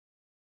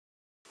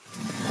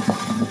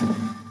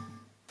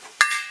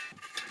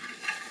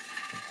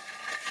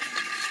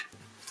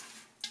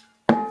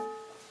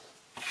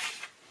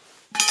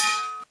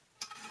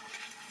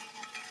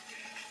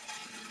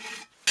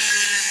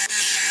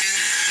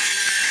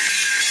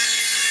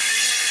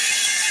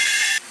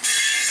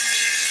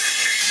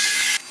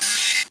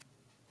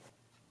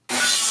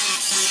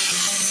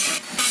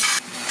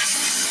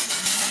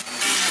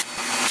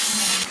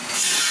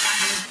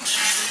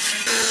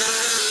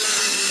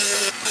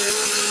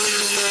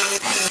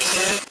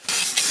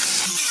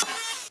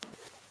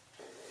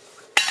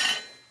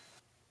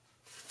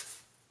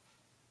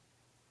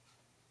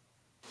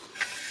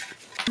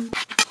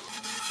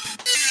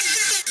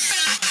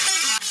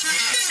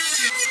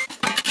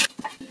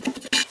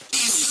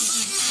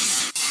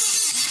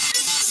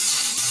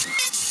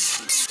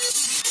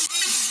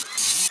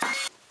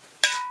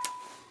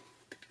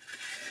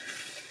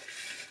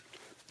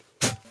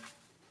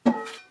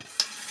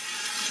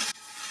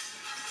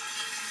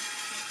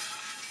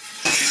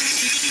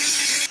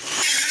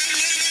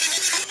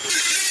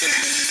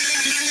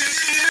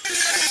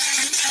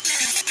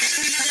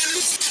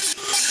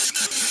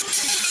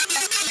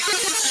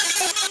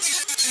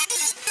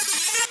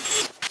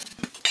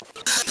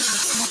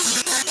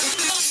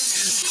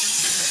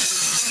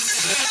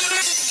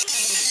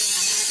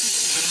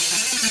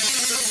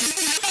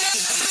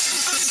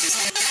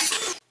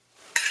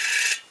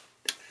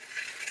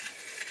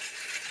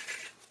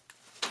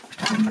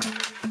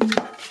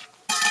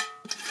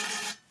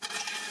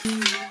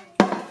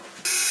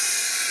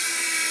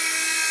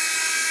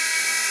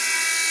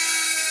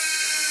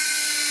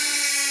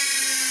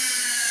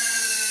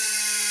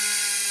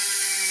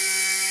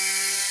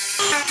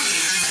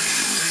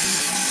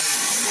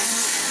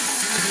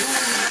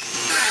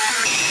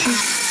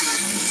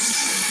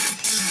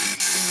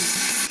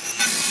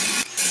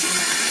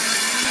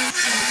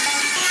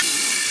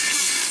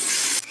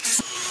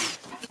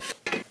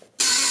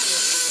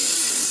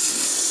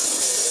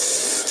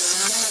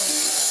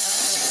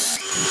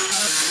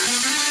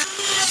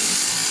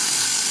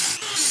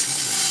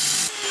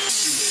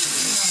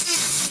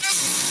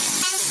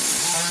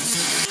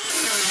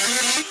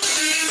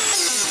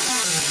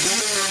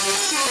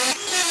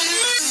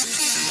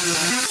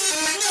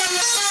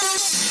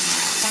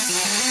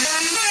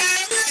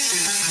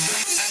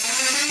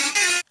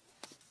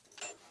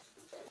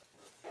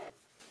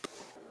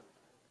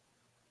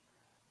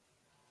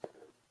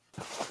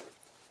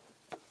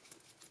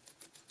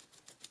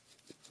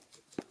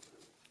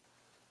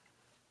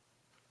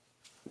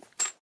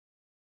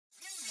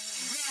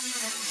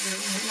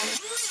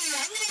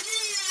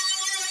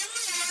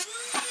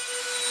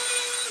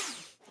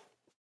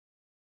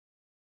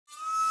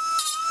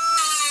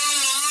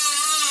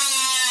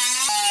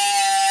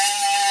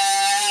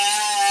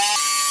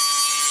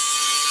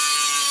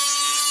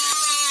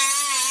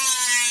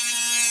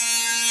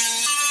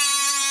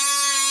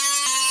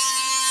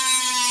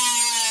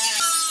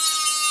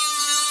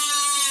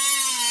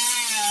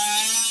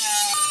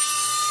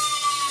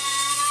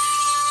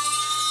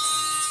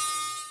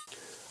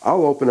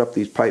I'll open up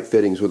these pipe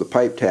fittings with a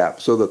pipe tap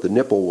so that the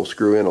nipple will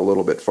screw in a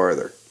little bit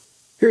farther.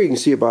 Here you can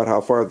see about how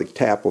far the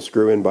tap will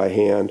screw in by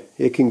hand.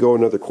 It can go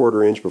another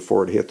 1/4 inch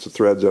before it hits the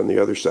threads on the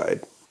other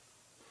side.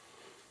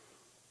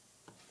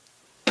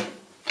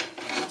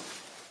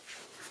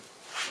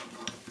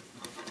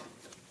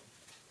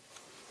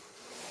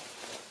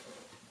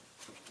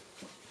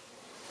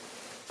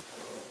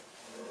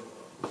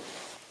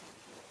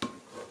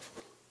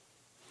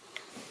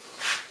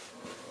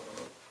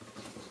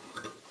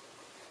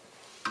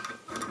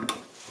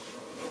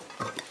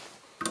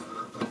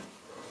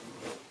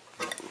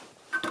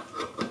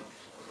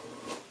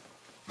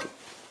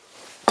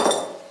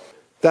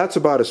 That's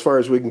about as far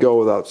as we can go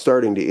without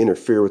starting to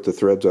interfere with the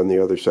threads on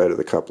the other side of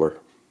the coupler.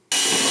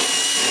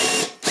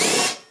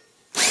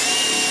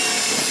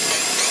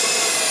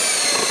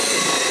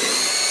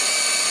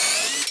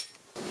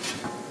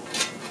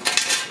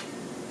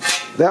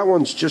 That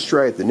one's just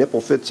right. The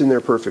nipple fits in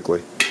there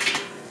perfectly.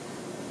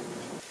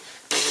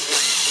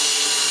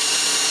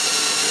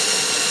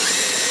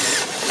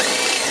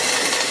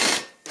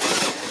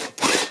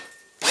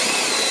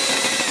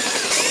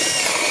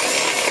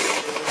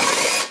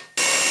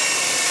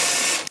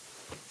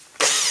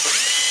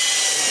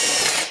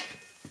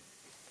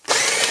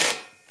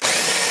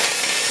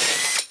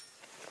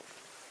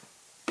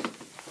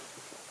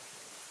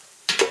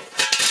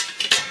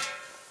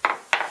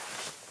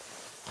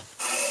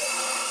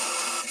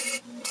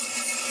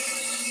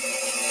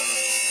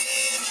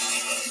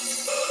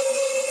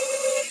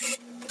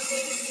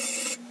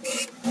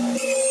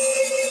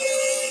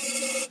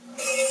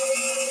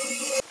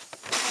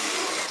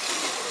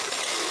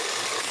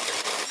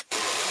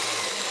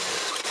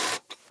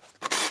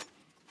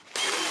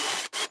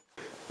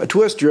 A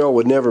twist drill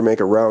would never make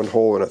a round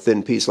hole in a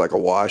thin piece like a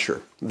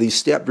washer. These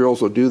step drills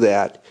will do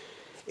that,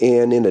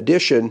 and in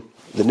addition,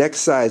 the next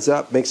size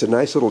up makes a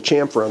nice little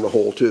chamfer on the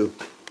hole too.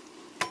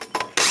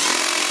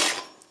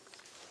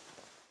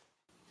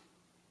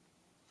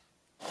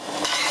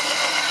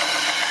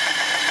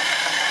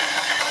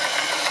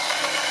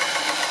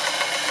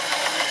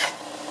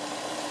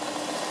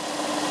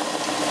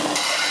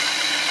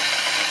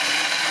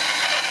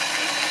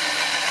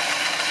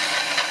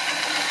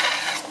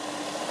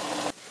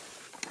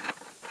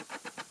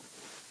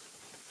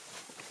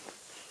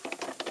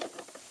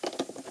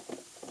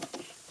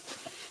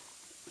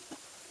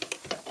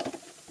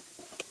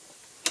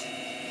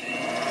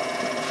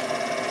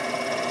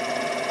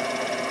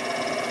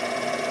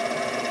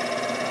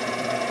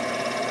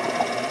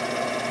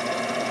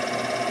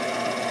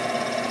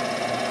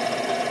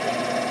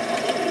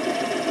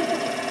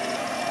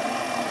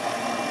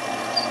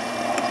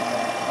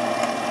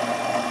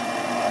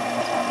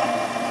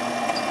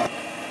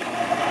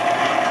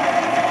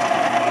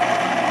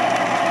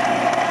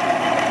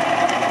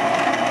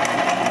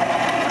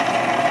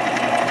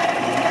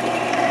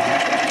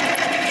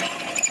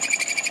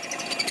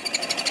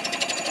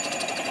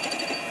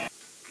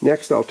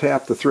 Next I'll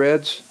tap the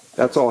threads.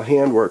 That's all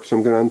handwork, so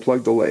I'm going to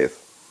unplug the lathe.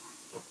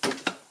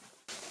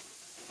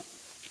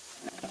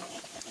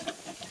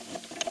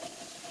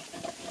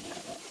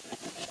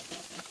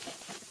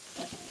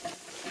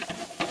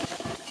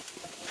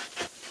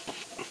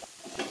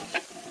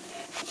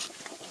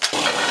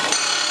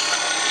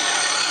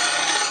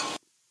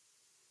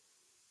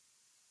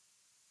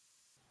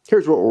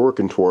 Here's what we're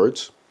working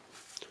towards.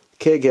 The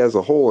keg has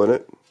a hole in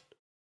it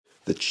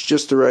that's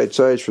just the right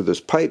size for this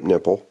pipe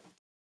nipple.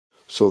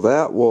 So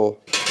that will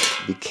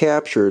be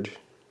captured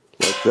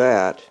like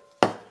that.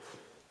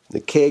 The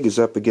keg is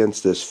up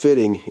against this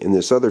fitting, and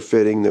this other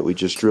fitting that we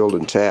just drilled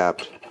and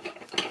tapped,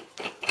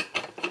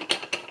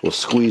 we'll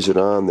squeeze it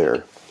on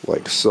there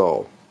like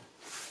so.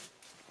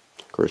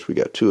 Of course, we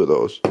got two of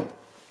those.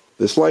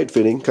 This light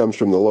fitting comes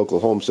from the local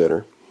home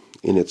center,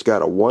 and it's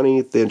got a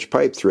 1/8 inch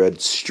pipe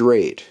thread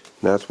straight.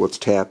 That's what's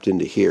tapped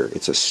into here.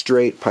 It's a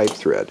straight pipe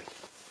thread.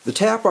 The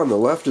tap on the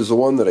left is the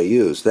one that I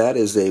use. That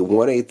is a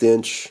 1/8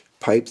 inch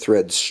pipe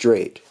thread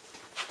straight.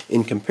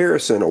 In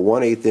comparison, a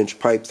 1/8 inch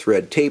pipe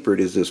thread tapered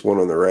is this one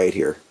on the right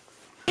here.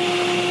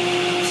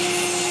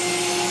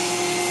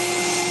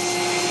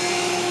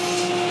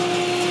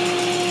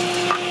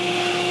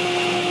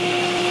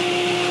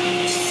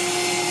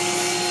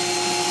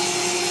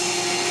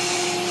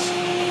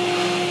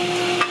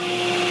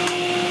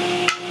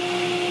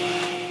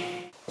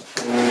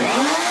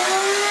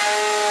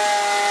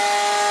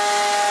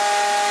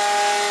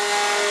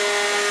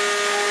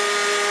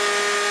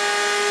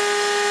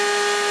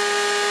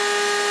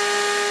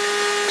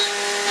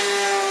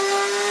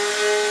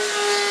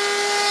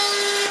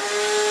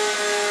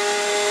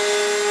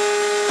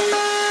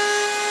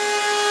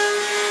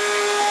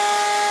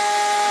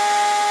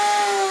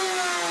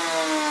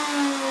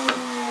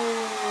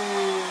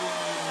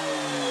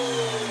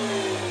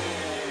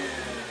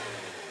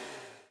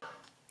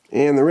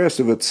 And the rest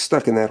of it's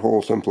stuck in that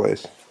hole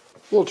someplace.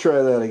 We'll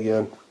try that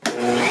again.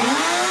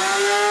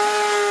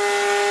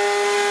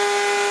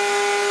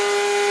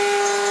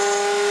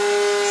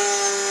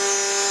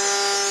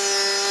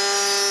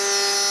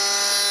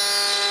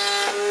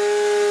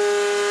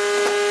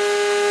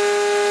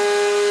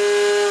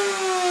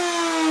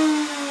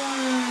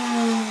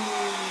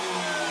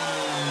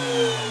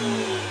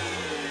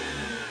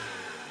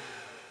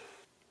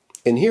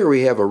 And here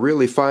we have a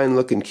really fine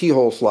looking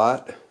keyhole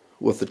slot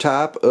with the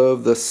top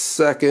of the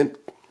second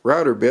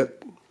router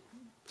bit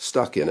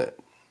stuck in it.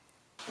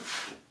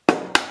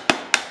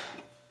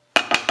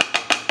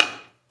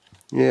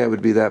 Yeah, it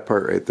would be that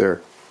part right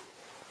there.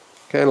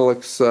 Kind of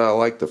looks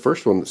like the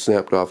first one that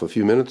snapped off a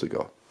few minutes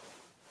ago.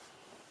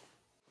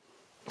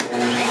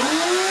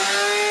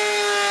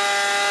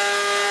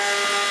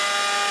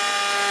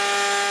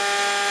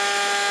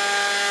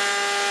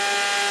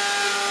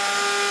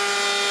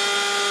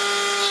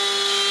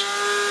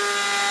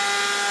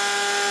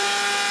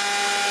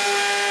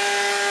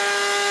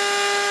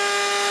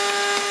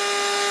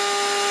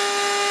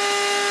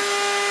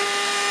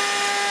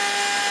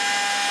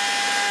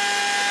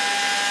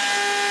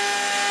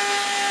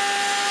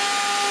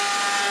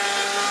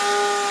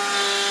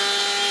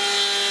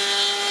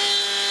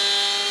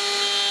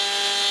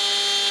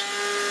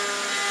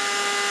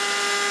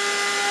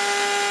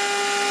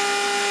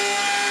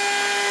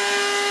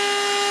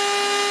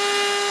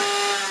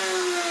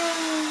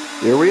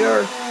 Here we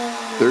are.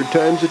 Third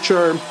time's the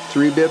charm.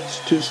 3 bits,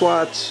 2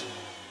 slots.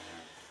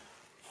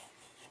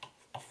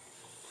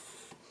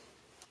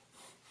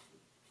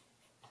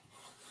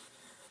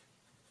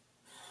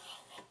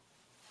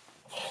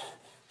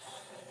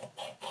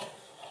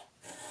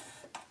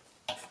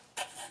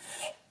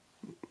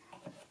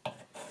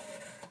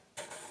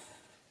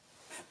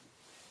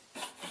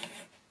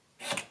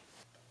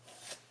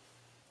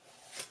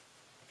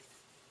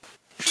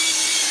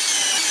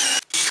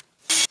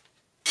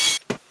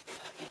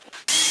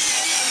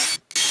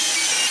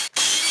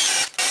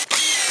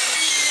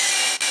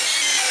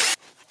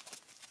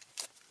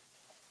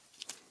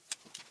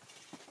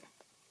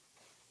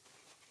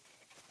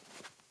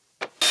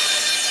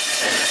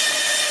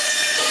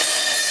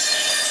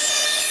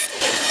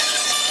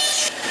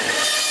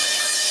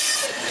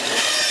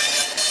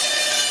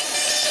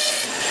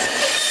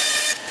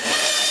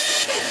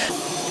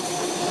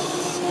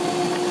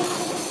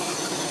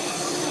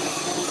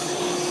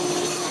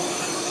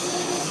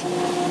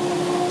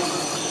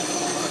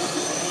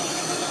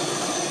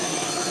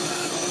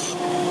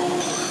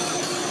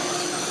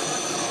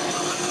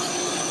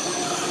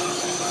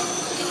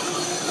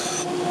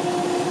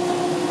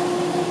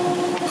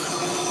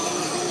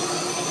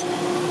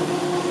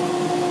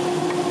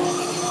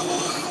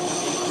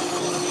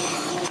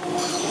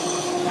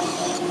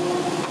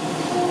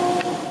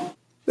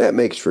 That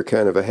makes for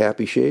kind of a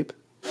happy shape.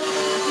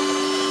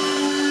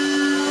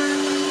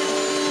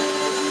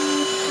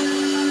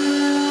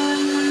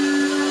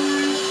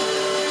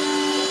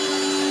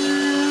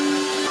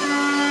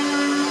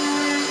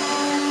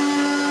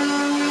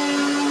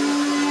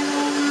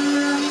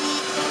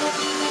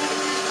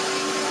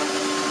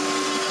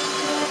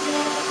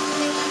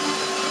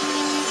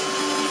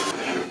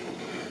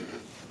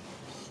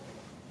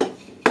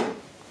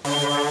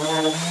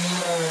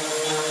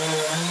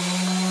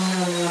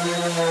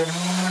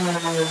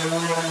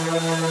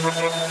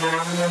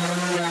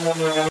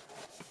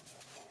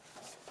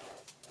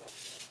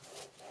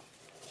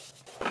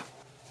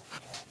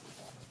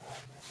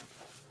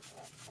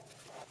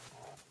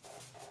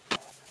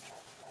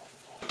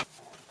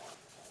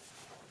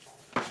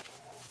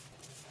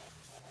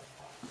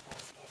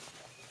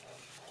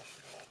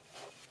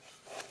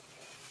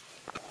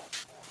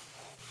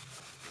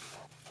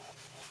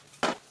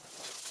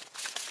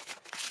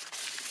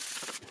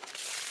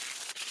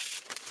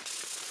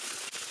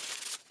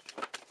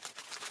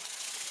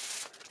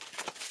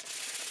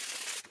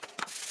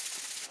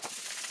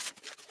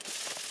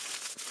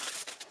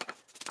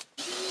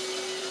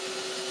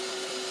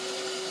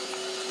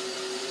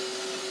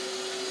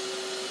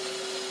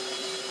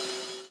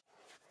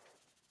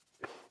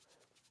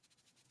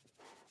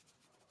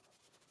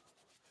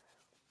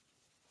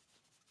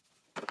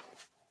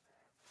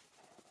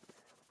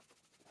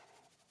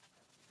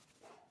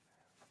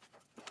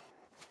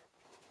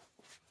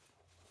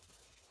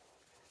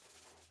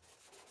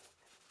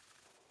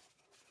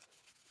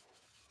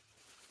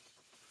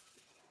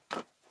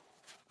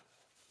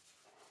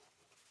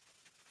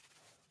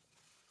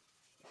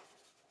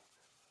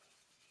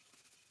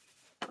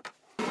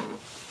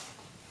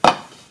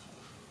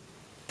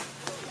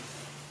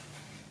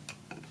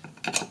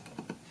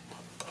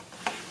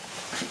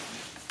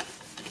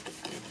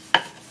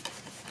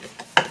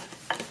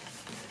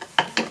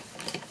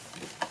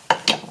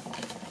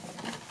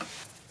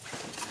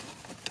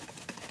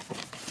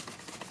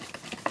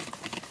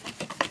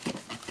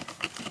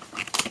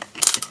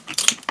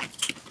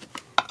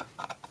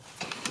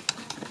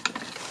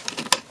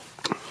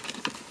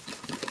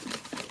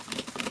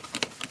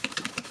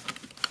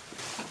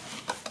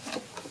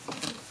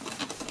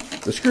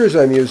 The screws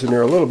I'm using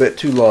are a little bit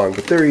too long,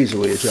 but they're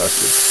easily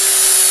adjusted.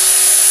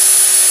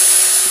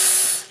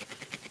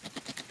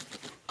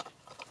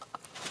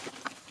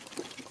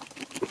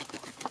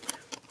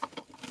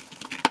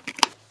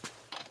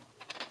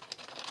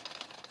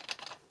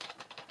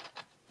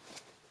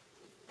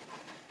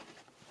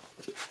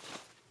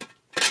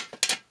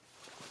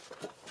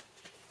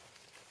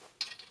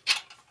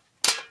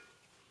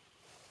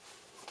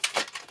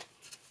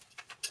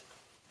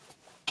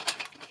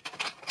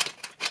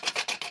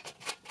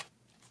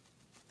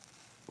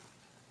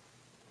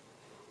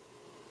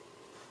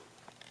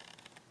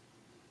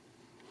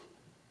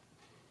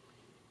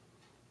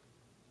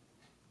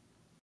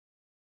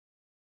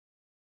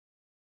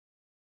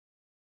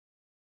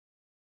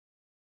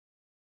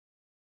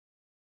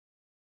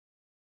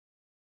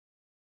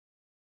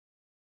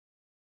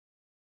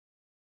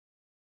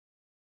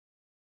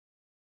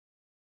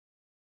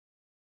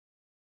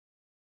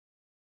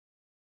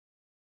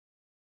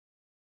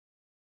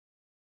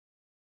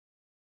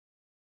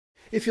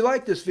 If you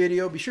like this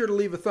video, be sure to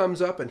leave a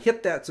thumbs up and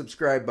hit that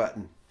subscribe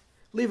button.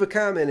 Leave a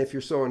comment if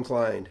you're so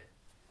inclined.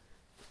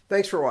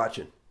 Thanks for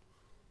watching.